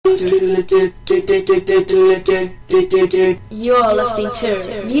You're listening to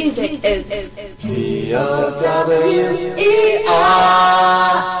Music is POWER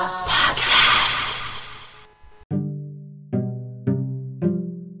Podcast.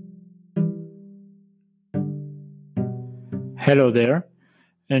 Hello there.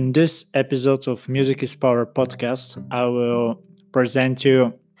 In this episode of Music is Power podcast, I will present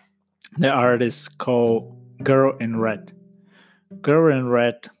you the artist called Girl in Red. Girl in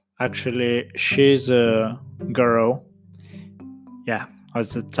Red, actually, she's a girl. Yeah,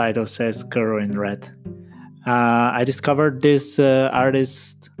 as the title says, Girl in Red. I discovered this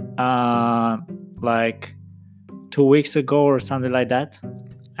artist like 2 weeks ago or something like that.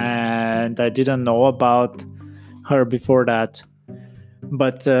 And I didn't know about her before that.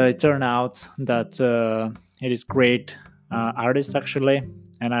 But it turned out that it is great artist actually,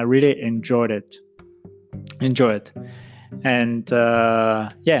 and I really enjoy it. And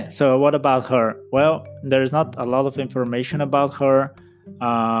so what about her? Well, there's not a lot of information about her,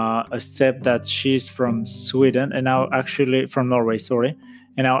 except that she's from Sweden, and now actually from Norway. Sorry,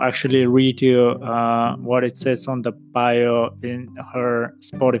 and I'll actually read you what it says on the bio in her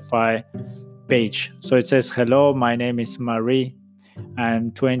Spotify page. So it says, "Hello, my name is Marie.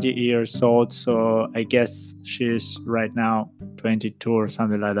 I'm 20 years old, so I guess she's right now 22 or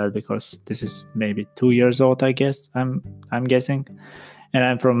something like that, because this is maybe 2 years old, I guess, I'm guessing. And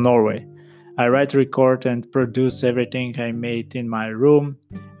I'm from Norway. I write, record, and produce everything I made in my room.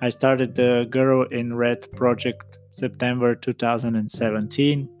 I started the Girl in Red project September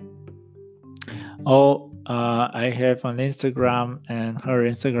 2017. I have on Instagram, and her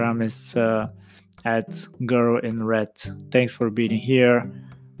Instagram is at Girl in Red. Thanks for being here.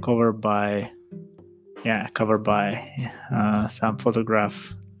 Covered by some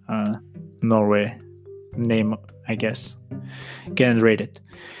photograph, Norway name, I guess. Can't read it.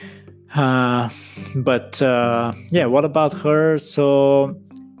 What about her? So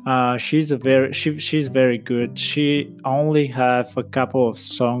she's very good. She only have a couple of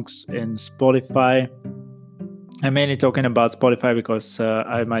songs in Spotify. I'm mainly talking about Spotify because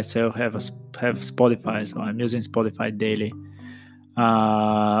I myself have Spotify, so I'm using Spotify daily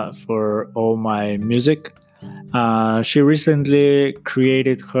for all my music. She recently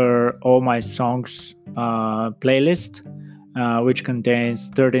created her All My Songs playlist, which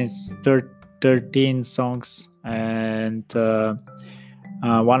contains 13 songs, and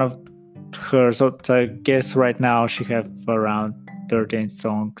one of her, so I guess right now she have around 13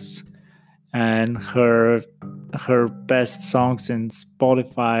 songs, and her best songs in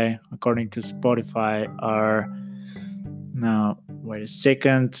Spotify, according to Spotify, are, now wait a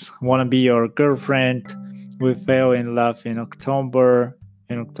second, Wanna Be Your Girlfriend, We Fell in Love in October,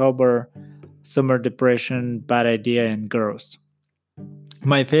 Summer Depression, Bad Idea, and Girls.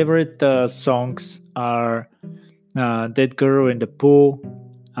 My favorite songs are Dead Girl in the Pool,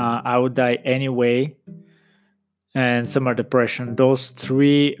 I Would Die Anyway, and Summer Depression. Those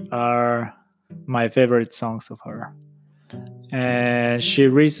three are my favorite songs of her. And she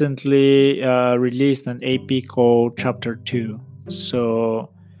recently released an EP called Chapter 2. So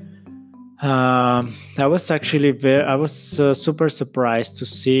I was actually super surprised to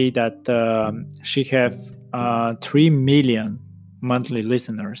see that she have 3 million monthly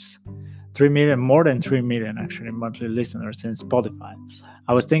listeners. 3 million, more than 3 million actually, monthly listeners in Spotify.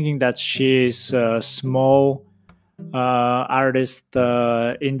 I was thinking that she's a small artist,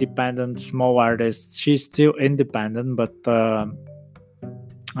 independent, small artist. She's still independent, but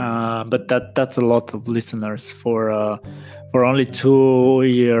that's a lot of listeners for only 2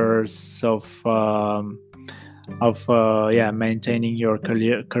 years of maintaining your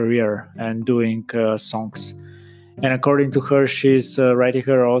career and doing songs. And according to her, she's writing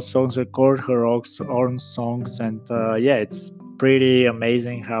her own songs, record her own songs, and it's pretty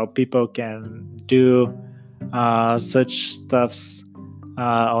amazing how people can do such stuffs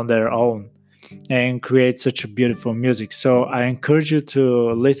on their own and create such a beautiful music. So I encourage you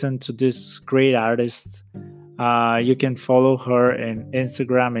to listen to this great artist. You can follow her in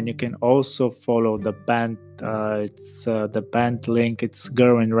Instagram, and you can also follow the band. It's the band link. It's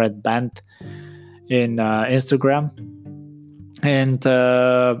Girl in Red Band in Instagram. And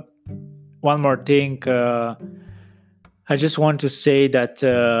one more thing, I just want to say that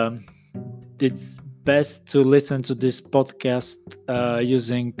it's best to listen to this podcast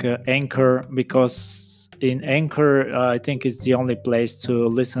using Anchor, because in Anchor I think it's the only place to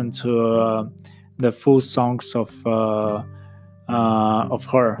listen to the full songs of her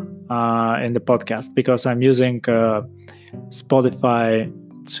in the podcast, because I'm using Spotify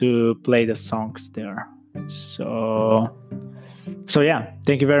to play the songs there. So So yeah,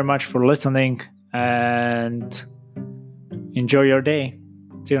 thank you very much for listening and enjoy your day.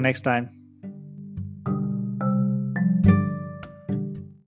 See you next time.